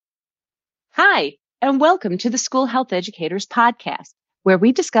Hi, and welcome to the School Health Educators Podcast, where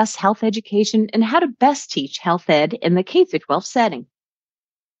we discuss health education and how to best teach health ed in the K 12 setting.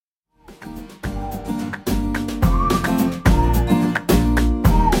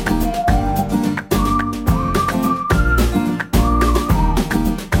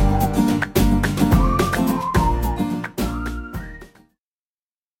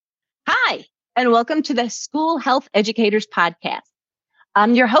 Hi, and welcome to the School Health Educators Podcast.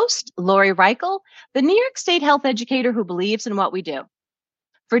 I'm your host, Lori Reichel, the New York State health educator who believes in what we do.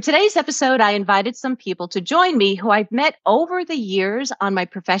 For today's episode, I invited some people to join me who I've met over the years on my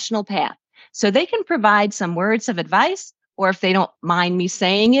professional path, so they can provide some words of advice, or if they don't mind me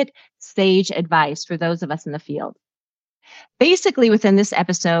saying it, sage advice for those of us in the field. Basically, within this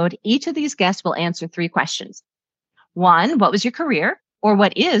episode, each of these guests will answer three questions. One, what was your career, or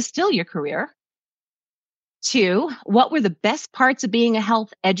what is still your career? Two, what were the best parts of being a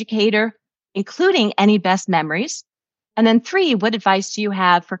health educator, including any best memories? And then three, what advice do you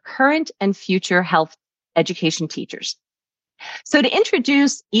have for current and future health education teachers? So to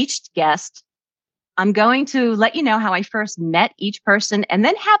introduce each guest, I'm going to let you know how I first met each person and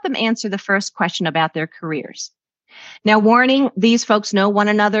then have them answer the first question about their careers. Now, warning, these folks know one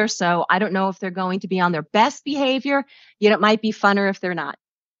another, so I don't know if they're going to be on their best behavior, yet it might be funner if they're not.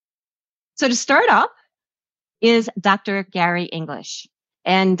 So to start off, is Dr. Gary English.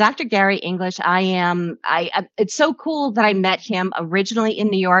 And Dr. Gary English, it's so cool that I met him originally in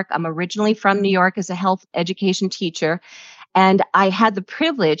New York. I'm originally from New York as a health education teacher. And I had the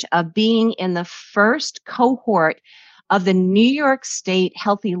privilege of being in the first cohort of the New York State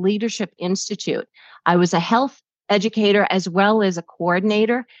Healthy Leadership Institute. I was a health educator as well as a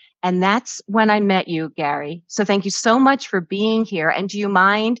coordinator. And that's when I met you, Gary. So thank you so much for being here. And do you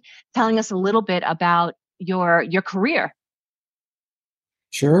mind telling us a little bit about your career?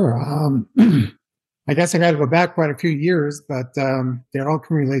 Sure. I guess I got to go back quite a few years, but Daryl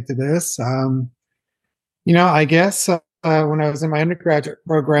can relate to this. I guess when I was in my undergraduate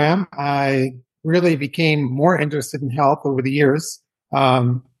program, I really became more interested in health over the years.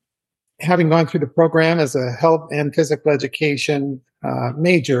 Having gone through the program as a health and physical education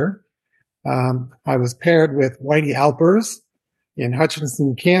major, I was paired with Whitey Alpers in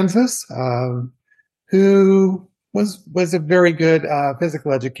Hutchinson, Kansas, who was a very good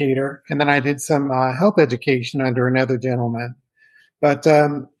physical educator. And then I did some health education under another gentleman. But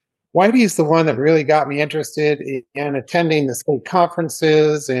Whitey is the one that really got me interested in attending the state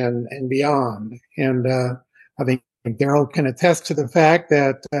conferences and beyond. And I think Daryl can attest to the fact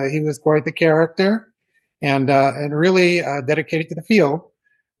that he was quite the character and really dedicated to the field,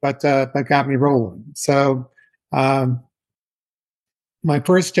 but got me rolling. So my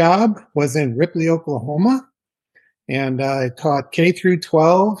first job was in Ripley, Oklahoma, and I taught K through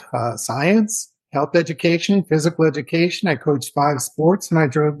 12 science, health education, physical education. I coached 5 sports, and I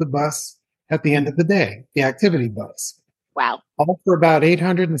drove the bus at the end of the day, the activity bus. Wow. All for about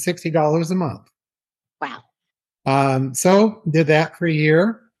 $860 a month. Wow. So did that for a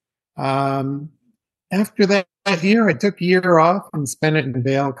year. After that year, I took a year off and spent it in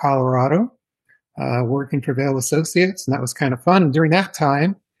Vail, Colorado. Working for Vail Associates, and that was kind of fun. And during that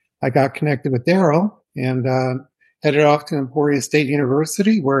time, I got connected with Daryl and headed off to Emporia State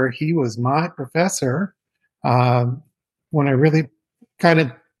University, where he was my professor when I really kind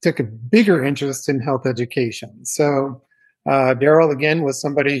of took a bigger interest in health education. So Daryl, again, was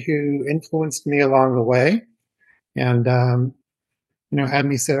somebody who influenced me along the way and, had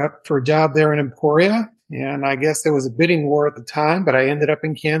me set up for a job there in Emporia. And I guess there was a bidding war at the time, but I ended up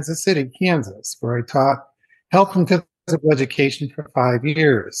in Kansas City, Kansas, where I taught health and physical education for 5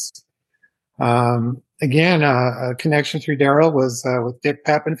 years. Again, a connection through Daryl was with Dick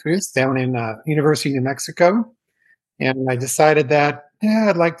Pappenfuss down in University of New Mexico. And I decided that,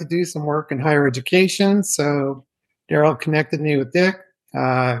 I'd like to do some work in higher education. So Daryl connected me with Dick,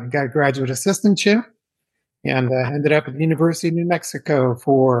 got a graduate assistantship, and ended up at the University of New Mexico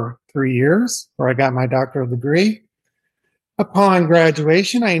for 3 years, where I got my doctoral degree. Upon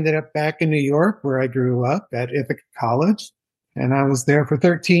graduation, I ended up back in New York, where I grew up at Ithaca College, and I was there for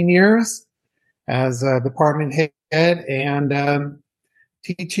 13 years as a department head and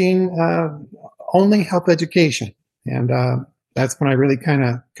teaching only health education. And that's when I really kind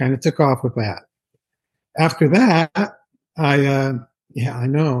of took off with that. After that, I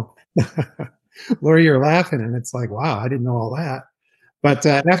know. Lori, you're laughing, and it's like, wow, I didn't know all that. But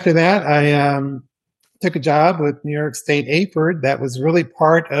after that, I took a job with New York State AFERD. That was really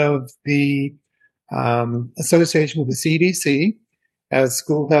part of the association with the CDC as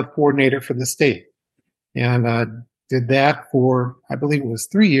school health coordinator for the state. And did that for, I believe it was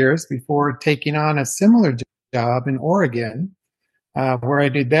 3 years before taking on a similar job in Oregon, where I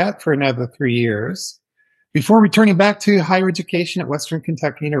did that for another 3 years before returning back to higher education at Western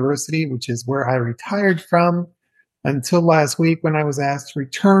Kentucky University, which is where I retired from until last week when I was asked to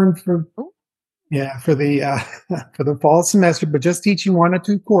return for for the for the fall semester, but just teaching 1 or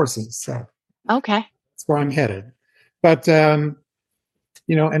 2 courses. So okay, that's where I'm headed. But in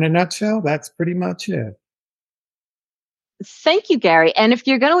a nutshell, that's pretty much it. thank you, Gary. And if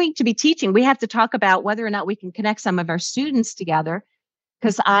you're going to be teaching, we have to talk about whether or not we can connect some of our students together,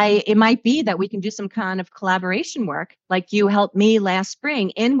 because it might be that we can do some kind of collaboration work like you helped me last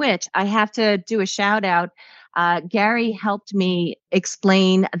spring, in which I have to do a shout out. Gary helped me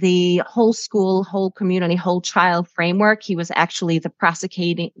explain the whole school, whole community, whole child framework. He was actually the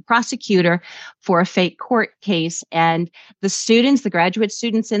prosecutor for a fake court case, and the graduate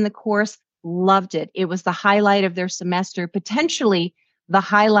students in the course loved it. It was the highlight of their semester, potentially the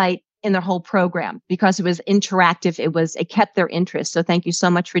highlight in their whole program, because it was interactive. It kept their interest. So thank you so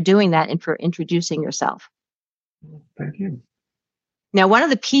much for doing that and for introducing yourself. Thank you. Now, one of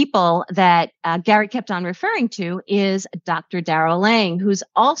the people that Gary kept on referring to is Dr. Daryl Lang, who's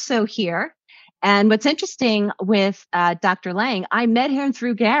also here. And what's interesting with Dr. Lang, I met him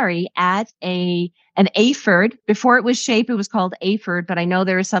through Gary at an AFERD. Before it was SHAPE, it was called AFERD, but I know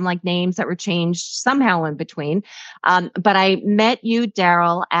there are some names that were changed somehow in between. But I met you,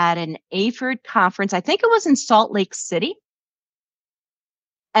 Daryl, at an AFERD conference. I think it was in Salt Lake City.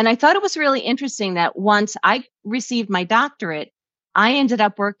 And I thought it was really interesting that once I received my doctorate, I ended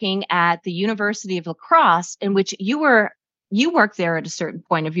up working at the University of La Crosse, in which you worked there at a certain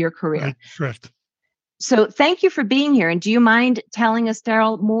point of your career. Right, correct. So thank you for being here. And do you mind telling us,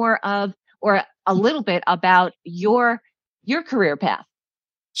 Daryl, more of, or a little bit about your career path?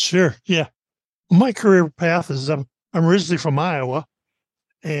 Sure. Yeah. My career path is I'm originally from Iowa,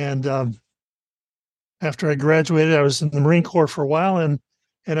 and after I graduated, I was in the Marine Corps for a while, and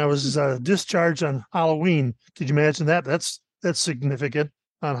I was discharged on Halloween. Could you imagine that? That's significant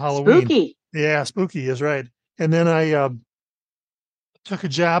on Halloween. Spooky. Yeah, spooky is right. And then I took a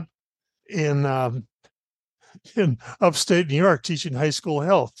job in upstate New York teaching high school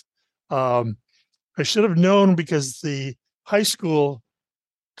health. I should have known, because the high school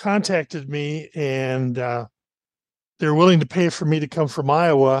contacted me, and they're willing to pay for me to come from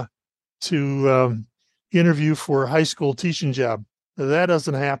Iowa to interview for a high school teaching job. Now, that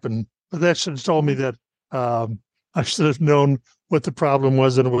doesn't happen, but that should have told me that I should have known what the problem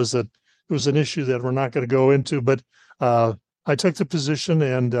was, and it was an issue that we're not going to go into. But I took the position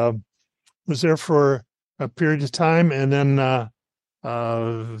and was there for a period of time, and then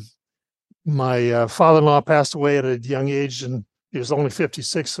my father-in-law passed away at a young age, and he was only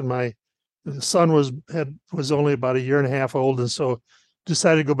 56, and my son was only about a year and a half old, and so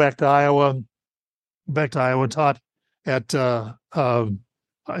decided to go back to Iowa. And taught at a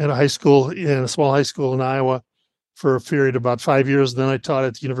high school, in a small high school in Iowa, for a period of about 5 years. And then I taught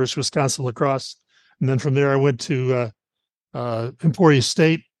at the University of Wisconsin La Crosse, and then from there I went to Emporia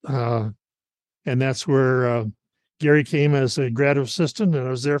State, and that's where Gary came as a graduate assistant, and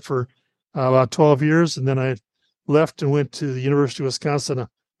I was there for about 12 years, and then I left and went to the University of Wisconsin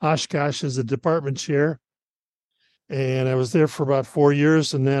Oshkosh as a department chair, and I was there for about 4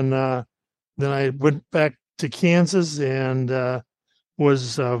 years, and then I went back to Kansas and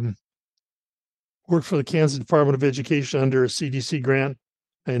was worked for the Kansas Department of Education under a CDC grant,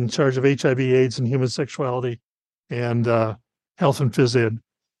 in charge of HIV/AIDS and human sexuality and health and phys ed.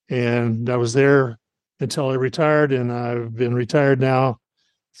 And I was there until I retired, and I've been retired now,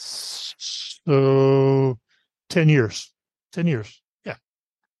 so 10 years. Yeah.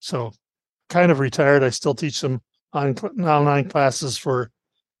 So kind of retired. I still teach some online classes for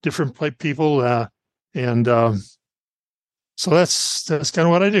different people. And so that's kind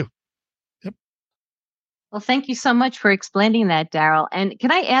of what I do. Yep. Well, thank you so much for explaining that, Daryl. And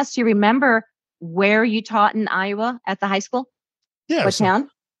can I ask, you remember where you taught in Iowa at the high school? Yeah. What town?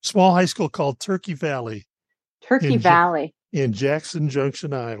 Small high school called Turkey Valley. Turkey Valley. In Jackson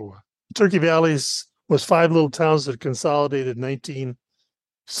Junction, Iowa. Turkey Valley was 5 little towns that consolidated in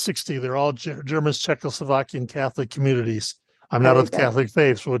 1960. They're all German, Czechoslovakian Catholic communities. I'm not of the Catholic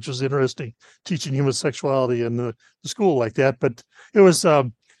faith, which was interesting, teaching human sexuality in the school like that. But it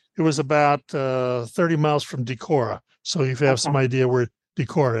was about 30 miles from Decorah. So you have some idea where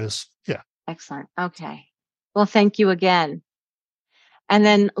Decorah is. Yeah. Excellent. Okay. Well, thank you again. And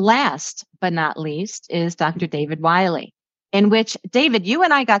then last but not least is Dr. David Wiley, in which, David, you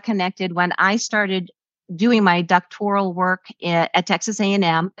and I got connected when I started doing my doctoral work at Texas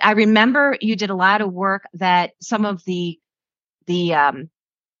A&M. I remember you did a lot of work that some of the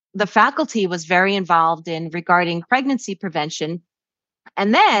faculty was very involved in regarding pregnancy prevention.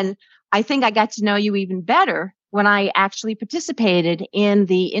 And then I think I got to know you even better when I actually participated in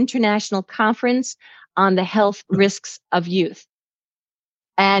the International Conference on the Health Risks of Youth.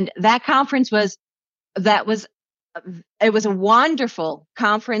 And that conference was a wonderful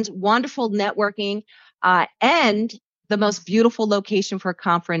conference, wonderful networking, and the most beautiful location for a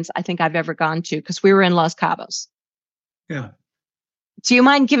conference I think I've ever gone to, because we were in Los Cabos. Yeah. Do you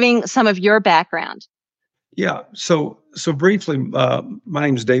mind giving some of your background? Yeah. So briefly, my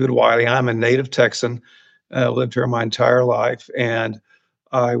name is David Wiley. I'm a native Texan. Lived here my entire life, and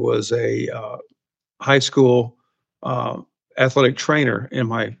I was a high school athletic trainer in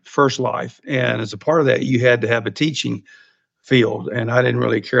my first life. And as a part of that, you had to have a teaching field, and I didn't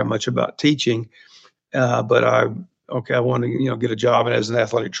really care much about teaching, but I wanted to get a job as an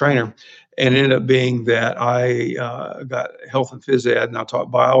athletic trainer, and it ended up being that I got health and phys ed, and I taught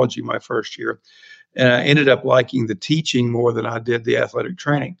biology my first year, and I ended up liking the teaching more than I did the athletic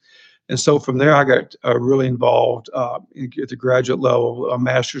training. And so from there, I got really involved at the graduate level, a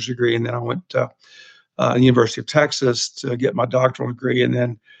master's degree, and then I went to the University of Texas to get my doctoral degree, and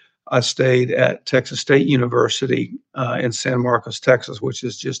then I stayed at Texas State University in San Marcos, Texas, which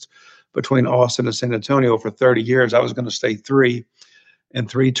is just between Austin and San Antonio, for 30 years. I was going to stay 3, and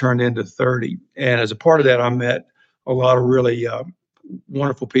 3 turned into 30. And as a part of that, I met a lot of really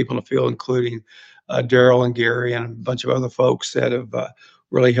wonderful people in the field, including Daryl and Gary and a bunch of other folks that have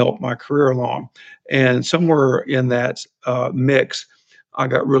really helped my career along. And somewhere in that mix, I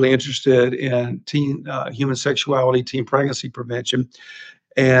got really interested in human sexuality, teen pregnancy prevention.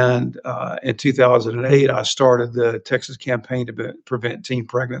 And in 2008, I started the Texas Campaign to Prevent Teen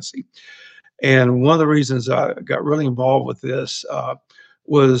Pregnancy. And one of the reasons I got really involved with this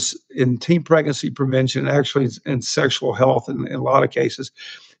was in teen pregnancy prevention, actually in sexual health. In a lot of cases,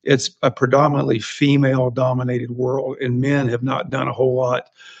 it's a predominantly female-dominated world, and men have not done a whole lot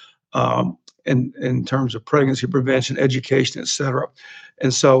in terms of pregnancy prevention, education, et cetera.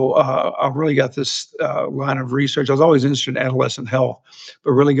 And so I really got this line of research. I was always interested in adolescent health,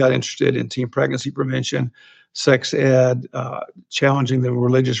 but really got interested in teen pregnancy prevention, sex ed, challenging the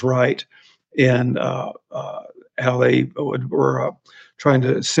religious right, and how they were trying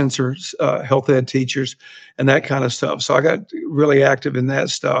to censor health ed teachers and that kind of stuff. So I got really active in that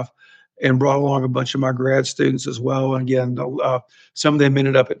stuff and brought along a bunch of my grad students as well. And again, some of them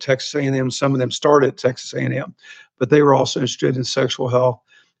ended up at Texas A&M. Some of them started at Texas A&M, but they were also interested in sexual health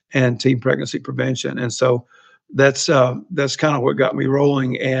and teen pregnancy prevention. And so that's kind of what got me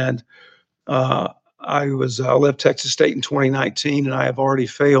rolling. And I left Texas State in 2019, and I have already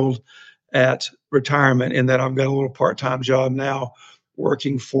failed at retirement in that I've got a little part-time job now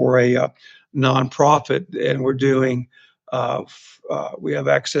working for a nonprofit, and we're doing we have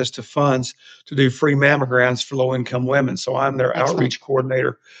access to funds to do free mammograms for low-income women. So I'm their outreach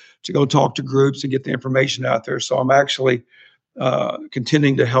coordinator to go talk to groups and get the information out there. So I'm actually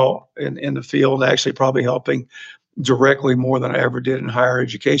continuing to help in the field, actually probably helping directly more than I ever did in higher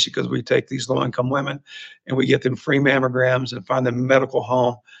education, because we take these low-income women and we get them free mammograms and find them a medical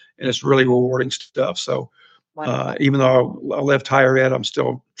home, and it's really rewarding stuff. So even though I left higher ed, I'm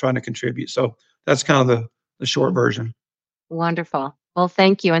still trying to contribute. So that's kind of the short version. Wonderful. Well,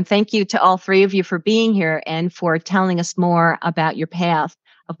 thank you. And thank you to all 3 of you for being here and for telling us more about your path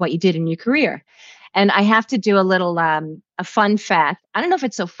of what you did in your career. And I have to do a little a fun fact. I don't know if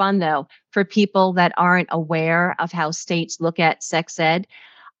it's so fun, though, for people that aren't aware of how states look at sex ed.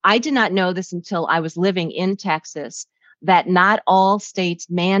 I did not know this until I was living in Texas, that not all states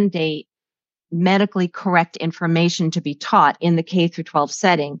mandate medically correct information to be taught in the K through 12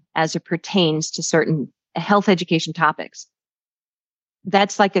 setting as it pertains to certain health education topics.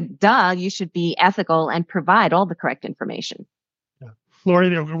 That's like a duh. You should be ethical and provide all the correct information. Yeah.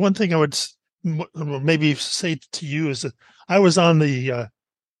 Lori, one thing I would maybe say to you is that I was on the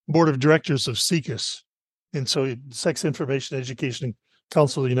board of directors of SIECUS, and so Sex Information Education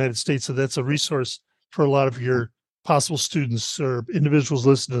Council of the United States. So that's a resource for a lot of your possible students or individuals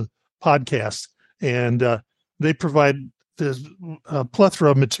listening to the podcast. And they provide this plethora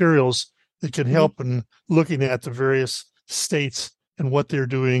of materials that can help in looking at the various states and what they're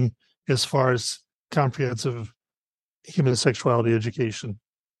doing as far as comprehensive human sexuality education,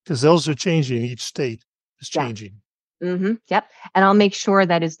 because those are changing. Each state is changing. Mm-hmm. Yep. And I'll make sure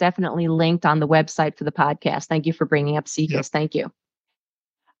that is definitely linked on the website for the podcast. Thank you for bringing up SIECUS. Yep. Thank you.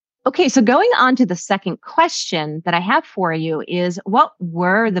 Okay, so going on to the second question that I have for you is, what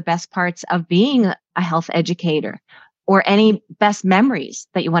were the best parts of being a health educator, or any best memories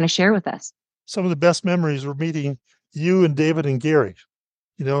that you want to share with us? Some of the best memories were meeting you and David and Gary.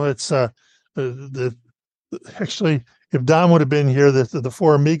 It's the actually, if Don would have been here, the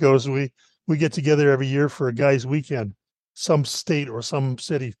four amigos, we get together every year for a guys' weekend, some state or some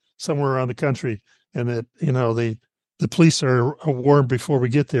city somewhere around the country, and that the police are warned before we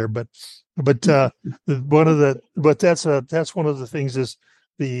get there. But that's one of the things is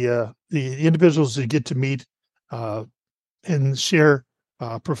the individuals you get to meet and share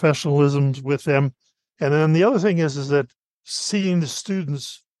professionalisms with them, and then the other thing is that seeing the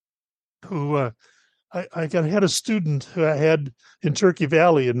students who I had a student who I had in Turkey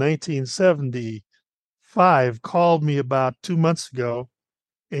Valley in 1975 called me about 2 months ago,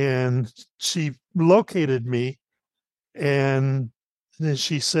 and she located me, and then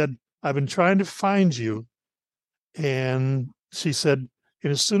she said, "I've been trying to find you," and she said,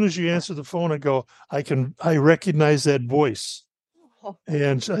 "And as soon as you answer the phone, I recognize that voice."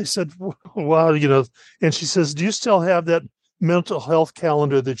 And I said, "Wow, and she says, "Do you still have that mental health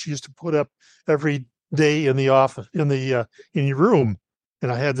calendar that you used to put up every day in the office, in your room?"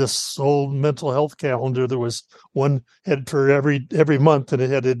 And I had this old mental health calendar. There was one had for every month, and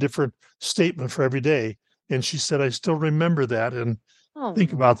it had a different statement for every day. And she said, "I still remember that and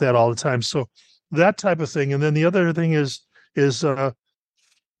think about that all the time." So that type of thing. And then the other thing is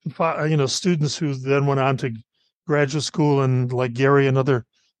students who then went on to graduate school, and like Gary and other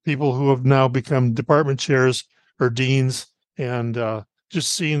people who have now become department chairs or deans, and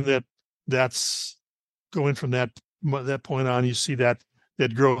just seeing that's going from that point on, you see that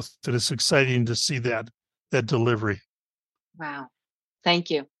growth, and it's exciting to see that delivery. Wow.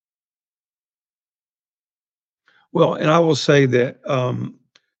 Thank you. Well, and I will say that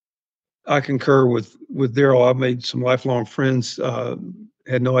I concur with Daryl. I've made some lifelong friends.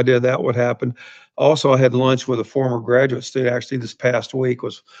 Had no idea that would happen. Also, I had lunch with a former graduate student. Actually, this past week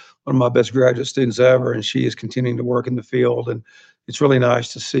was one of my best graduate students ever, and she is continuing to work in the field. And it's really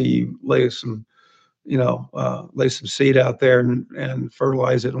nice to see you lay some seed out there and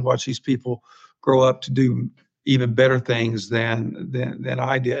fertilize it, and watch these people grow up to do even better things than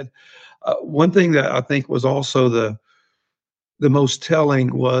I did. One thing that I think was also the most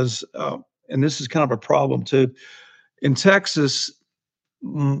telling was, and this is kind of a problem too, in Texas.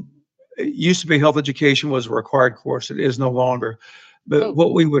 It used to be health education was a required course. It is no longer. But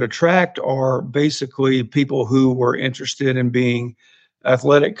what we would attract are basically people who were interested in being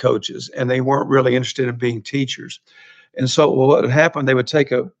athletic coaches, and they weren't really interested in being teachers. And so what would happen, they would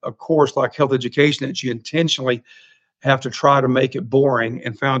take a course like health education that you intentionally have to try to make it boring,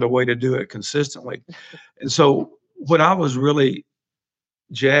 and found a way to do it consistently. And so what I was really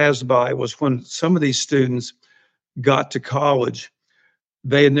jazzed by was when some of these students got to college,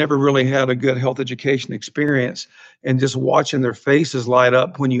 they had never really had a good health education experience, and just watching their faces light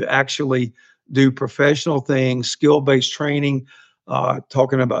up when you actually do professional things, skill-based training,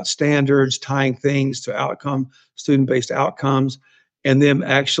 talking about standards, tying things to student-based outcomes, and them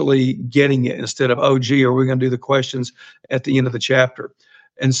actually getting it instead of, "Oh, gee, are we going to do the questions at the end of the chapter?"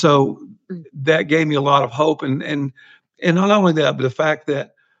 And so that gave me a lot of hope. And not only that, but the fact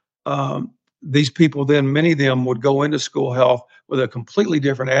that these people, then many of them would go into school health with a completely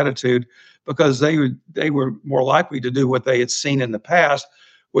different attitude, because they were more likely to do what they had seen in the past,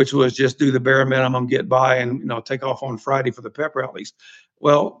 which was just do the bare minimum, get by, and take off on Friday for the pep rallies.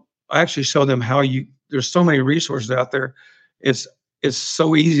 Well, I actually show them there's so many resources out there. It's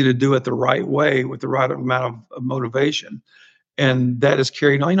so easy to do it the right way with the right amount of motivation, and that is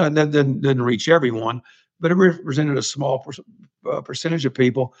carried on. That didn't reach everyone, but it represented a small percentage of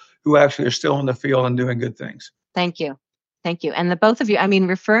people who actually are still in the field and doing good things. Thank you. Thank you. And the both of you,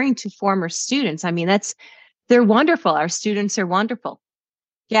 referring to former students, they're wonderful. Our students are wonderful.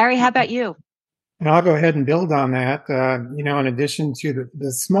 Gary, how about you? And I'll go ahead and build on that. In addition to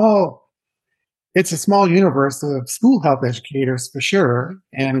it's a small universe of school health educators for sure.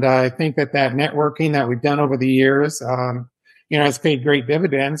 And I think that networking that we've done over the years, has paid great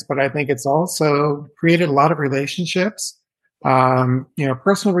dividends, but I think it's also created a lot of relationships,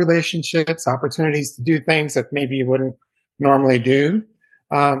 personal relationships, opportunities to do things that maybe you wouldn't normally do.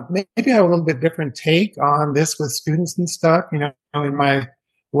 Maybe I have a little bit different take on this with students and stuff. In my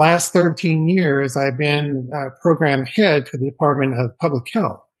last 13 years, I've been program head for the Department of Public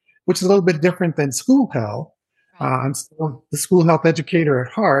Health, which is a little bit different than school health. I'm still the school health educator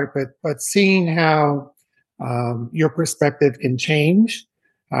at heart, but seeing how your perspective can change.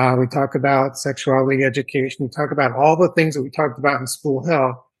 We talk about sexuality education. We talk about all the things that we talked about in school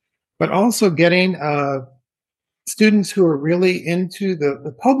health. but also getting students who are really into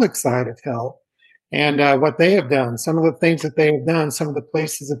the public side of health and what they have done, some of the things that they have done, some of the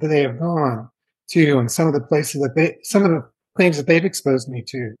places that they have gone to, and some of the things that they've exposed me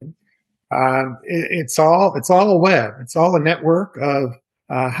to. It's all a web. It's all a network of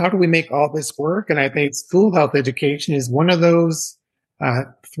how do we make all this work? And I think school health education is one of those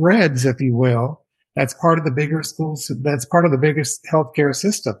threads, if you will, that's part of the bigger schools. That's part of the biggest healthcare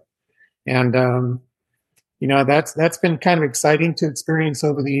system. And, that's been kind of exciting to experience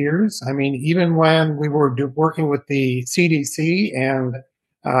over the years. I mean, even when we were working with the CDC and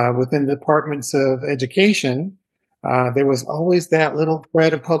within the departments of education, there was always that little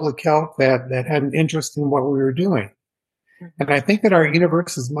thread of public health that had an interest in what we were doing. And I think that our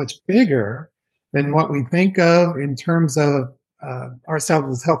universe is much bigger than what we think of in terms of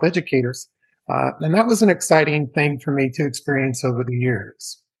ourselves as health educators. And that was an exciting thing for me to experience over the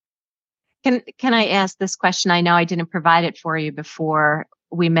years. Can I ask this question? I know I didn't provide it for you before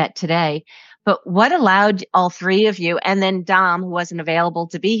we met today, but what allowed all three of you, and then Dom, who wasn't available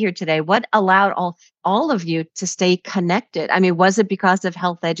to be here today, what allowed all of you to stay connected? I mean, was it because of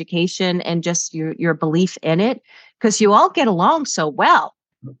health education and just your belief in it? Because you all get along so well.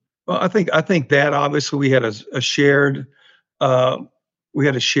 Well, I think that obviously we had a shared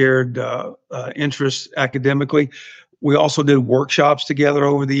interest academically. We also did workshops together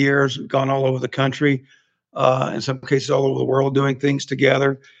over the years, gone all over the country, in some cases all over the world, doing things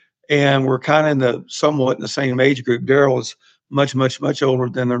together. And we're kind of somewhat in the same age group. Daryl is much, much, much older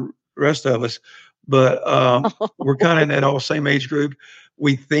than the rest of us, but we're kind of in that all same age group.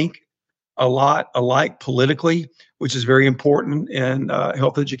 We think a lot alike politically, which is very important in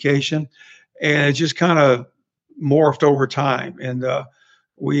health education. And it just kind of morphed over time. And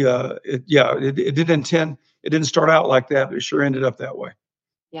it didn't start out like that, but it sure ended up that way.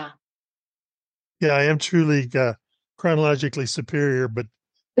 Yeah. Yeah, I am truly chronologically superior, but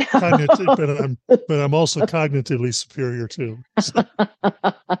but I'm also cognitively superior too. So.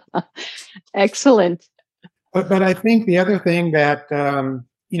 Excellent. But I think the other thing that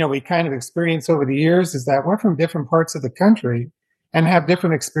we kind of experience over the years is that we're from different parts of the country and have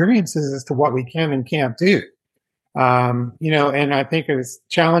different experiences as to what we can and can't do. And I think as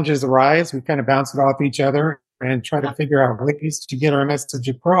challenges arise, we kind of bounce it off each other and try to figure out ways to get our message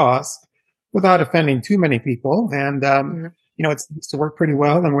across without offending too many people. And, it seems to work pretty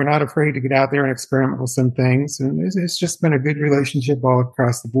well, and we're not afraid to get out there and experiment with some things. And it's just been a good relationship all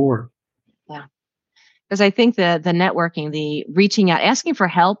across the board. Yeah. Because I think the networking, the reaching out, asking for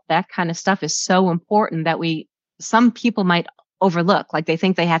help, that kind of stuff is so important that some people might overlook, like they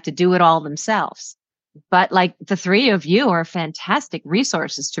think they have to do it all themselves. But like the three of you are fantastic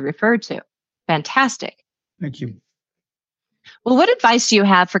resources to refer to. Fantastic. Thank you. Well, what advice do you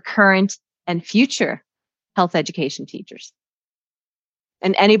have for current and future health education teachers?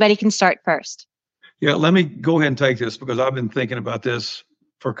 And anybody can start first. Yeah, let me go ahead and take this because I've been thinking about this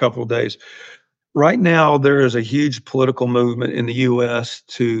for a couple of days. Right now, there is a huge political movement in the U.S.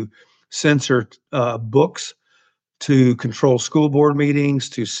 to censor books, to control school board meetings,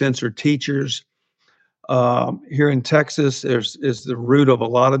 to censor teachers. Here in Texas, is the root of a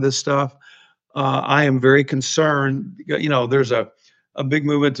lot of this stuff. I am very concerned. There's a big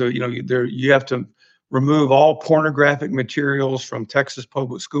movement to, you have to remove all pornographic materials from Texas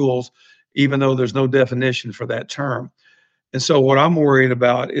public schools, even though there's no definition for that term. And so what I'm worried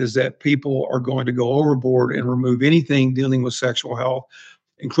about is that people are going to go overboard and remove anything dealing with sexual health,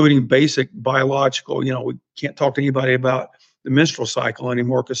 including basic biological. We can't talk to anybody about the menstrual cycle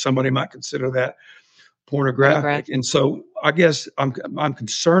anymore because somebody might consider that pornographic. And so I guess I'm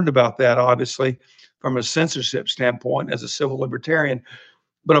concerned about that, obviously, from a censorship standpoint as a civil libertarian.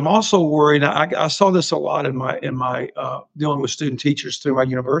 But I'm also worried. I saw this a lot in my dealing with student teachers through my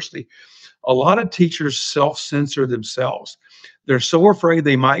university. A lot of teachers self-censor themselves. They're so afraid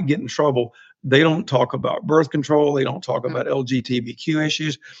they might get in trouble. They don't talk about birth control. They don't talk about LGBTQ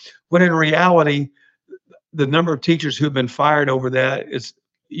issues. When in reality, the number of teachers who've been fired over that is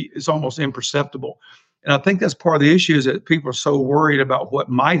almost imperceptible. And I think that's part of the issue is that people are so worried about what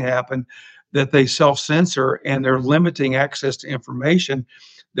might happen that they self-censor and they're limiting access to information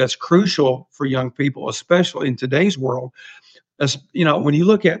that's crucial for young people, especially in today's world. As when you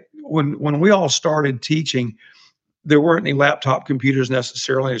look at when we all started teaching, there weren't any laptop computers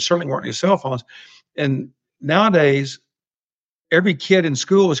necessarily. There certainly weren't any cell phones. And nowadays, every kid in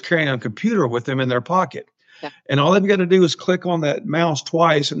school is carrying a computer with them in their pocket. Yeah. And all they've got to do is click on that mouse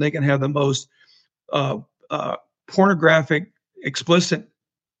twice and they can have the most pornographic, explicit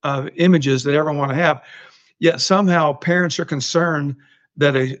images that everyone want to have. Yet somehow parents are concerned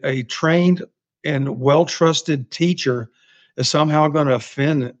that a trained and well-trusted teacher is somehow going to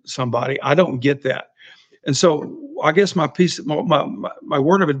offend somebody. I don't get that. And so I guess my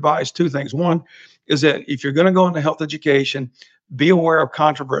word of advice, two things. One is that if you're going to go into health education, be aware of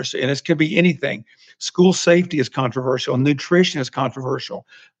controversy, and it can be anything. School safety is controversial, nutrition is controversial,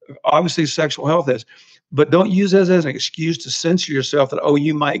 obviously sexual health is, but don't use this as an excuse to censor yourself that, oh,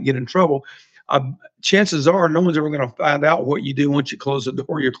 you might get in trouble. Chances are no one's ever going to find out what you do once you close the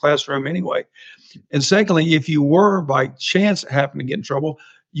door of your classroom anyway. And secondly, if you were by chance happen to get in trouble,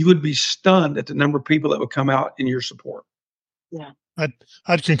 you would be stunned at the number of people that would come out in your support. Yeah.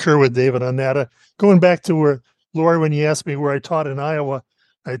 I'd concur with David on that. Going back to where, Lori, when you asked me where I taught in Iowa,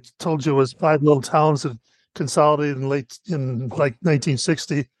 I told you it was 5 little towns that consolidated in like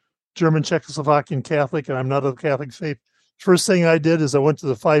 1960, German, Czechoslovakian, Catholic, and I'm not of the Catholic faith. First thing I did is I went to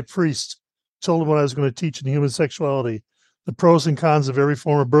the 5 priests, told them what I was going to teach in human sexuality, the pros and cons of every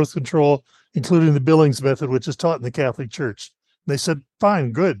form of birth control, including the Billings method, which is taught in the Catholic Church. And they said,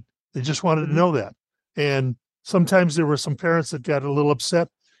 fine, good. They just wanted to know that. And sometimes there were some parents that got a little upset.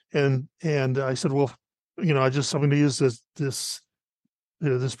 And I said, well, I'm going to use this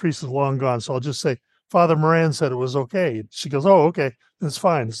priest is long gone. So I'll just say, Father Moran said it was okay. She goes, oh, okay. That's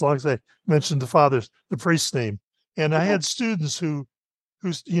fine. As long as I mentioned the priest's name. And I had students who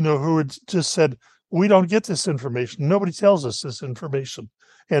had just said, we don't get this information. Nobody tells us this information.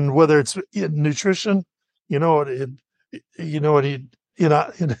 And whether it's in nutrition, in the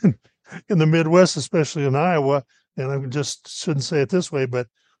Midwest, especially in Iowa, and I just shouldn't say it this way, but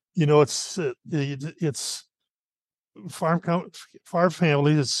it's farm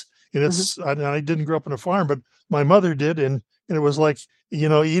families. I didn't grow up on a farm, but my mother did, and it was like, eat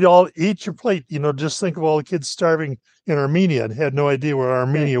your plate. Just think of all the kids starving in Armenia and had no idea where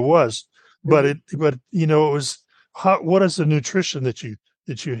Armenia was. But it was what is the nutrition that you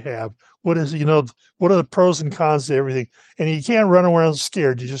have? What is, what are the pros and cons to everything? And you can't run around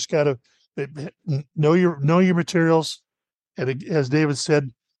scared. You just got to know your materials. And as David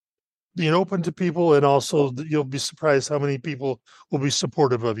said, being open to people, and also you'll be surprised how many people will be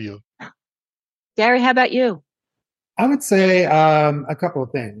supportive of you. Gary, how about you? I would say a couple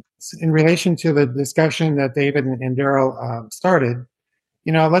of things in relation to the discussion that David and Daryl started.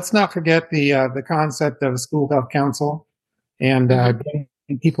 Let's not forget the concept of a school health council and getting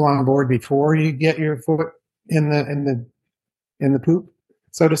people on board before you get your foot in the poop,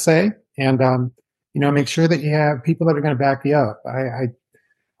 so to say, and make sure that you have people that are going to back you up.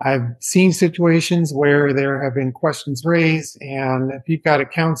 I've seen situations where there have been questions raised, and if you've got a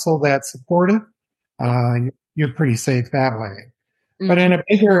council that's supportive, you're pretty safe that way. Mm-hmm. But in a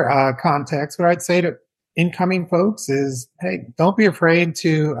bigger context, what I'd say to incoming folks is, hey, don't be afraid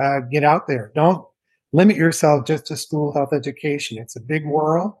to get out there. Don't limit yourself just to school health education. It's a big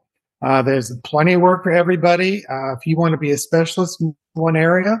world. There's plenty of work for everybody. If you want to be a specialist in one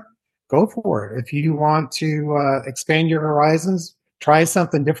area, go for it. If you want to expand your horizons, try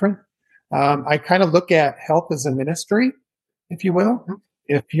something different. I kind of look at health as a ministry, if you will.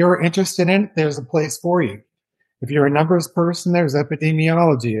 If you're interested in it, there's a place for you. If you're a numbers person, there's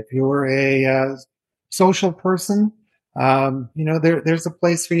epidemiology. If you're a social person, there's a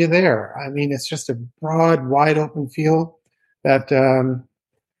place for you there. I mean, it's just a broad, wide open field that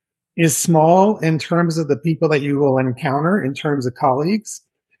is small in terms of the people that you will encounter in terms of colleagues,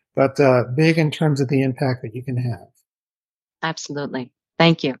 but big in terms of the impact that you can have. Absolutely.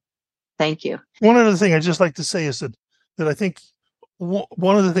 Thank you. Thank you. One other thing I'd just like to say is that I think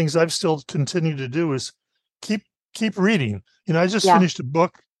one of the things I've still continued to do is keep reading. I just finished a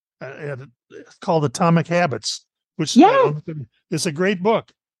book called Atomic Habits, which is a great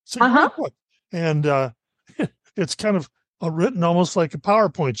book. It's a great book. And it's kind of written almost like a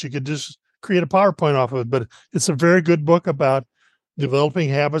PowerPoint. You could just create a PowerPoint off of it, but it's a very good book about developing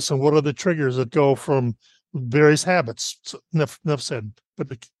habits and what are the triggers that go from various habits. So, enough said, but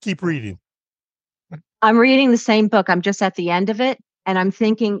keep reading. I'm reading the same book. I'm just at the end of it. And I'm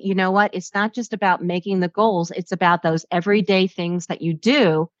thinking, you know what? It's not just about making the goals. It's about those everyday things that you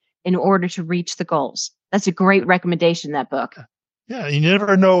do in order to reach the goals. That's a great recommendation, that book. Yeah. You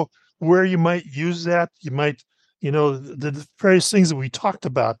never know where you might use that. You might, the various things that we talked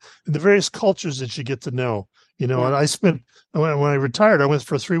about, and the various cultures that you get to know, and I spent, when I retired, I went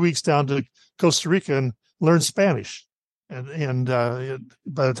for 3 weeks down to Costa Rica and learned Spanish. And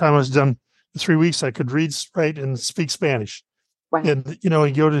by the time I was done 3 weeks, I could read, write, and speak Spanish. Wow. And, you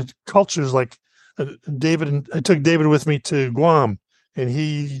go to cultures like David, and I took David with me to Guam, and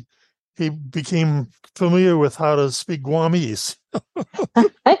he became familiar with how to speak Guamese.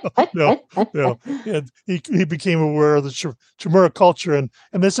 No, no. And he became aware of the Chamorro culture, and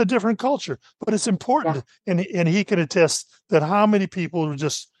it's a different culture, but it's important. Yeah. And he can attest that how many people were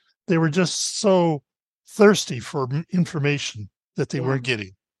just so thirsty for information that they weren't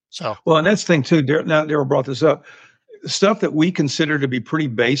getting. So well, and that's the thing too. Now Daryl brought this up. Stuff that we consider to be pretty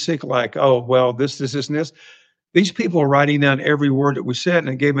basic, like, oh, well, this, and this. These people are writing down every word that we said, and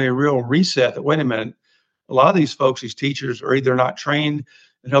it gave me a real reset that, wait a minute, a lot of these folks, these teachers, are either not trained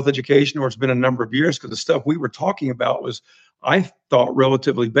in health education or it's been a number of years, because the stuff we were talking about was, I thought,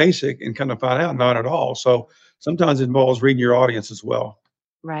 relatively basic, and kind of found out not at all. So sometimes it involves reading your audience as well.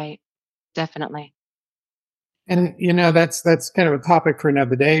 Right. Definitely. And, that's kind of a topic for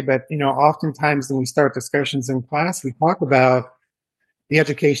another day. But, oftentimes when we start discussions in class, we talk about the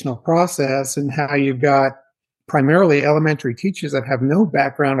educational process and how you've got primarily elementary teachers that have no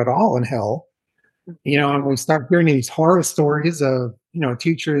background at all in health. And we start hearing these horror stories of,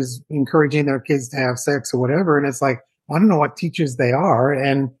 teachers encouraging their kids to have sex or whatever. And it's like, I don't know what teachers they are.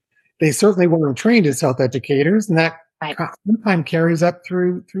 And they certainly weren't trained as health educators. And that sometimes carries up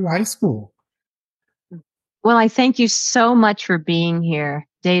through high school. Well, I thank you so much for being here,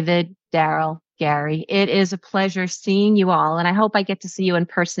 David, Daryl, Gary. It is a pleasure seeing you all, and I hope I get to see you in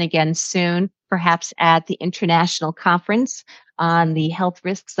person again soon, perhaps at the International Conference on the Health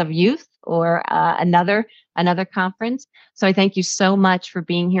Risks of Youth, or another conference. So I thank you so much for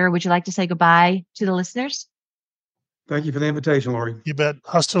being here. Would you like to say goodbye to the listeners? Thank you for the invitation, Lori. You bet.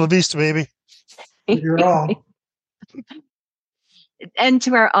 Hasta la vista, baby. You're all. And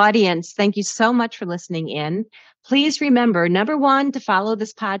to our audience, thank you so much for listening in. Please remember, number one, to follow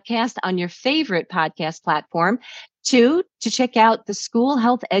this podcast on your favorite podcast platform. Two, to check out the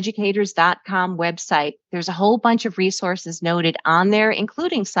schoolhealtheducators.com website. There's a whole bunch of resources noted on there,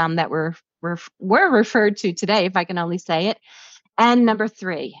 including some that were referred to today, if I can only say it. And number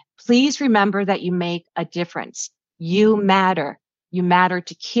three, please remember that you make a difference. You matter. You matter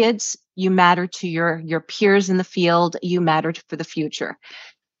to kids. You matter to your peers in the field. You matter for the future.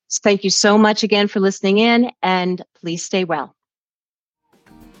 So thank you so much again for listening in, and please stay well.